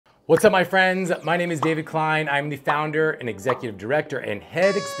What's up, my friends? My name is David Klein. I'm the founder and executive director and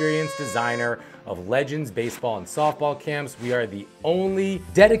head experience designer of Legends Baseball and Softball Camps. We are the only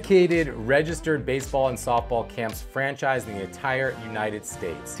dedicated registered baseball and softball camps franchise in the entire United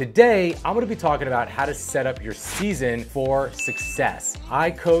States. Today, I'm gonna be talking about how to set up your season for success.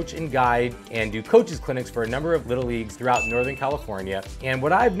 I coach and guide and do coaches clinics for a number of little leagues throughout Northern California. And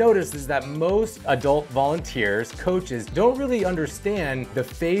what I've noticed is that most adult volunteers, coaches, don't really understand the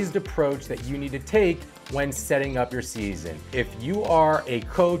phased approach that you need to take when setting up your season. If you are a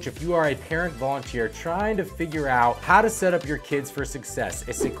coach, if you are a parent volunteer trying to figure out how to set up your kids for success,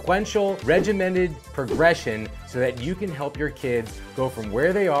 a sequential, regimented progression so that you can help your kids go from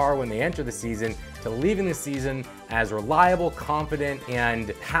where they are when they enter the season to leaving the season as reliable, confident,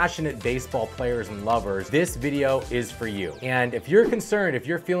 and passionate baseball players and lovers, this video is for you. And if you're concerned, if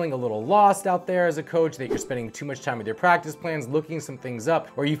you're feeling a little lost out there as a coach, that you're spending too much time with your practice plans, looking some things up,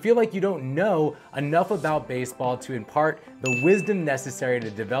 or you feel like you don't know enough about baseball to impart the wisdom necessary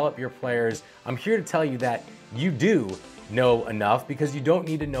to develop your players, I'm here to tell you that you do know enough, because you don't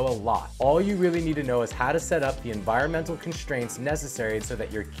need to know a lot. All you really need to know is how to set up the environmental constraints necessary so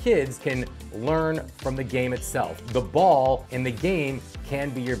that your kids can learn from the game itself. The ball in the game can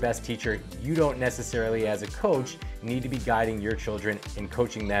be your best teacher. You don't necessarily, as a coach, need to be guiding your children and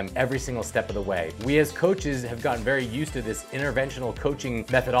coaching them every single step of the way. We as coaches have gotten very used to this interventional coaching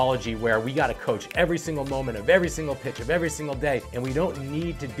methodology where we gotta coach every single moment of every single pitch of every single day, and we don't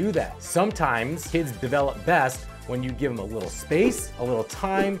need to do that. Sometimes kids develop best when you give them a little space, a little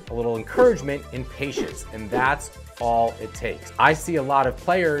time, a little encouragement, and patience, and that's all it takes. I see a lot of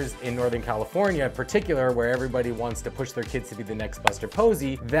players in Northern California in particular, where everybody wants to push their kids to be the next Buster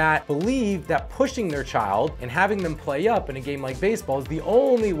Posey, that believe that pushing their child and having them play up in a game like baseball is the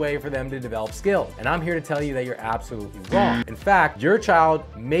only way for them to develop skill. And I'm here to tell you that you're absolutely wrong. In fact, your child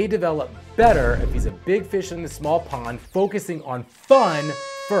may develop better if he's a big fish in the small pond, focusing on fun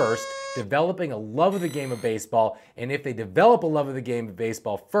first, developing a love of the game of baseball. And if they develop a love of the game of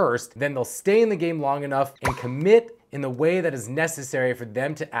baseball first, then they'll stay in the game long enough and commit in the way that is necessary for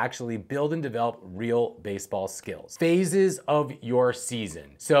them to actually build and develop real baseball skills. Phases of your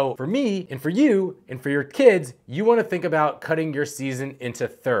season. So for me and for you and for your kids, you want to think about cutting your season into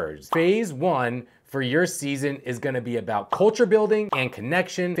thirds. Phase 1 for your season is gonna be about culture building and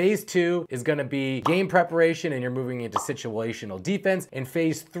connection. Phase 2 is gonna be game preparation, and you're moving into situational defense. And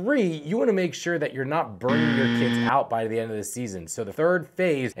phase 3, you wanna make sure that you're not burning your kids out by the end of the season. So the third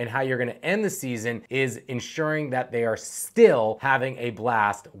phase and how you're gonna end the season is ensuring that they are still having a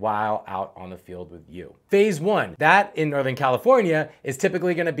blast while out on the field with you. Phase 1, that in Northern California is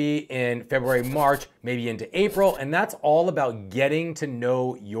typically gonna be in February, March, maybe into April, and that's all about getting to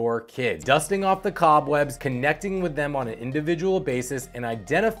know your kids, dusting off the cobwebs, connecting with them on an individual basis, and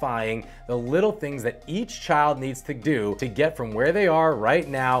identifying the little things that each child needs to do to get from where they are right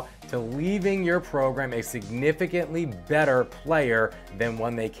now to leaving your program a significantly better player than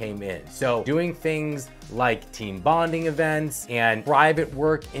when they came in. So doing things like team bonding events and private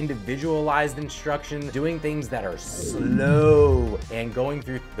work, individualized instruction, doing things that are slow and going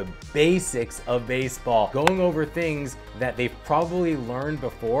through the basics of baseball, going over things that they've probably learned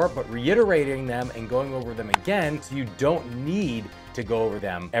before, but reiterating them and going over them again so you don't need to go over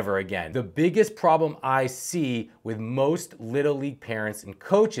them ever again. The biggest problem I see with most Little League parents and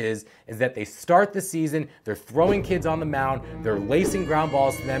coaches is that they start the season, they're throwing kids on the mound, they're lacing ground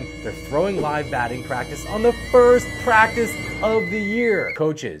balls to them, they're throwing live batting practice on the first practice of the year.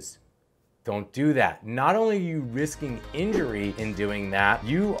 Coaches, don't do that. Not only are you risking injury in doing that,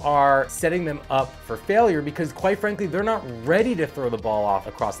 you are setting them up for failure, because quite frankly, they're not ready to throw the ball off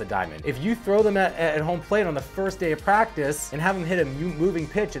across the diamond. If you throw them at home plate on the first day of practice and have them hit a moving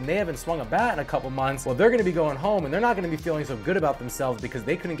pitch and they haven't swung a bat in a couple months, well, they're gonna be going home and they're not gonna be feeling so good about themselves because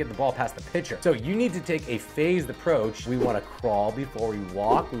they couldn't get the ball past the pitcher. So you need to take a phased approach. We wanna crawl before we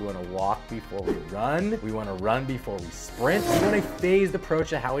walk. We wanna walk before we run. We wanna run before we sprint. We want a phased approach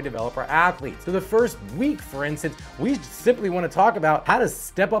to how we develop our athletes. So the first week, for instance, we simply want to talk about how to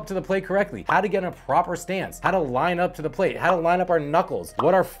step up to the plate correctly, how to get in a proper stance, how to line up to the plate, how to line up our knuckles,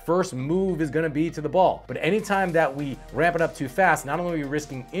 what our first move is going to be to the ball. But anytime that we ramp it up too fast, not only are we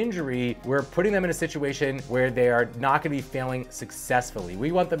risking injury, we're putting them in a situation where they are not going to be failing successfully.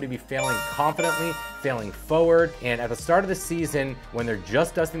 We want them to be failing confidently, failing forward, and at the start of the season, when they're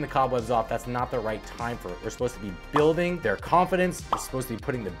just dusting the cobwebs off, that's not the right time for it. We're supposed to be building their confidence. We're supposed to be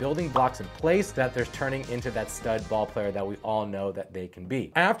putting the building blocks in place so that they're turning into that stud ball player that we all know that they can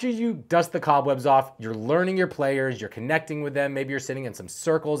be. After you dust the cobwebs off, you're learning your players, you're connecting with them, maybe you're sitting in some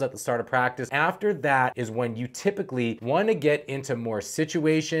circles at the start of practice. After that is when you typically want to get into more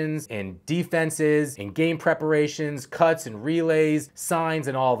situations and defenses and game preparations, cuts and relays, signs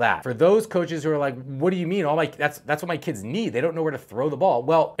and all that. For those coaches who are like, what do you mean? That's what my kids need. They don't know where to throw the ball.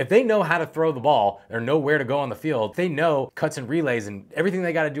 Well, if they know how to throw the ball or know where to go on the field, they know cuts and relays and everything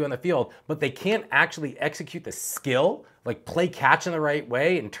they got to do on the field, but they can't actually execute the skill, like play catch in the right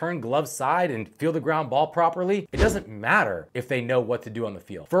way and turn glove side and feel the ground ball properly, it doesn't matter if they know what to do on the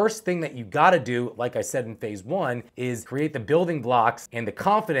field. First thing that you gotta do, like I said in phase one, is create the building blocks and the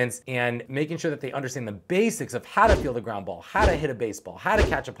confidence and making sure that they understand the basics of how to feel the ground ball, how to hit a baseball, how to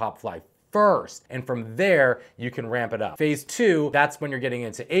catch a pop fly first. And from there, you can ramp it up. Phase two, that's when you're getting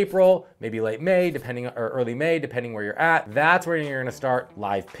into April, maybe late May, or early May, depending where you're at. That's where you're gonna start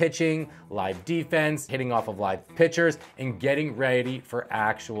live pitching, live defense, hitting off of live pitchers, and getting ready for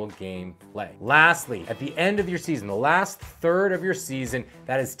actual game play. Lastly, at the end of your season, the last third of your season,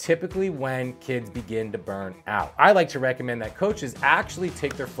 that is typically when kids begin to burn out. I like to recommend that coaches actually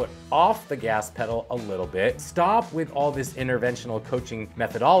take their foot off the gas pedal a little bit, stop with all this interventional coaching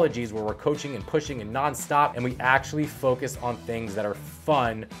methodologies where we're coaching and pushing and nonstop, and we actually focus on things that are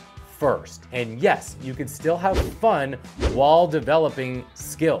fun first. And yes, you can still have fun while developing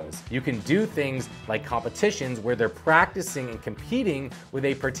skills. You can do things like competitions where they're practicing and competing with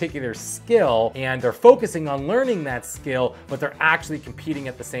a particular skill and they're focusing on learning that skill, but they're actually competing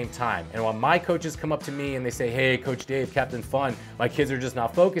at the same time. And when my coaches come up to me and they say, hey, Coach Dave, Captain Fun, my kids are just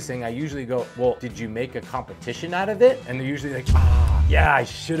not focusing, I usually go, well, did you make a competition out of it? And they're usually like, yeah, I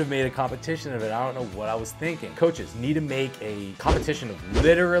should have made a competition of it. I don't know what I was thinking. Coaches need to make a competition of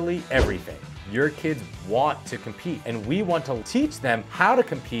literally everything. Your kids want to compete, and we want to teach them how to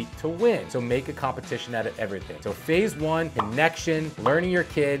compete to win. So make a competition out of everything. So phase one, connection, learning your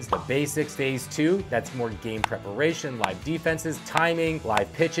kids, the basics. Phase two, that's more game preparation, live defenses, timing,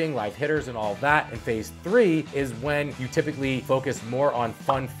 live pitching, live hitters, and all that. And phase three is when you typically focus more on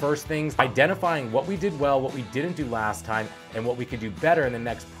fun first things, identifying what we did well, what we didn't do last time, and what we could do better in the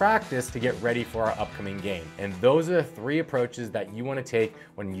next practice to get ready for our upcoming game. And those are the three approaches that you want to take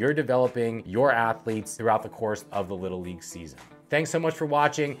when you're developing your athletes throughout the course of the Little League season. Thanks so much for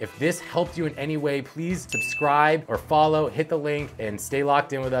watching. If this helped you in any way, please subscribe or follow, hit the link, and stay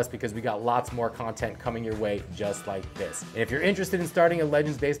locked in with us because we got lots more content coming your way just like this. And if you're interested in starting a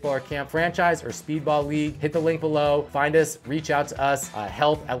Legends Baseball or Camp franchise or Speedball League, hit the link below, find us, reach out to us,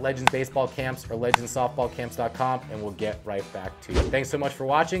 help at Legends Baseball Camps or legendssoftballcamps.com, and we'll get right back to you. Thanks so much for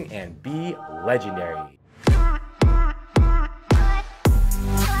watching and be legendary.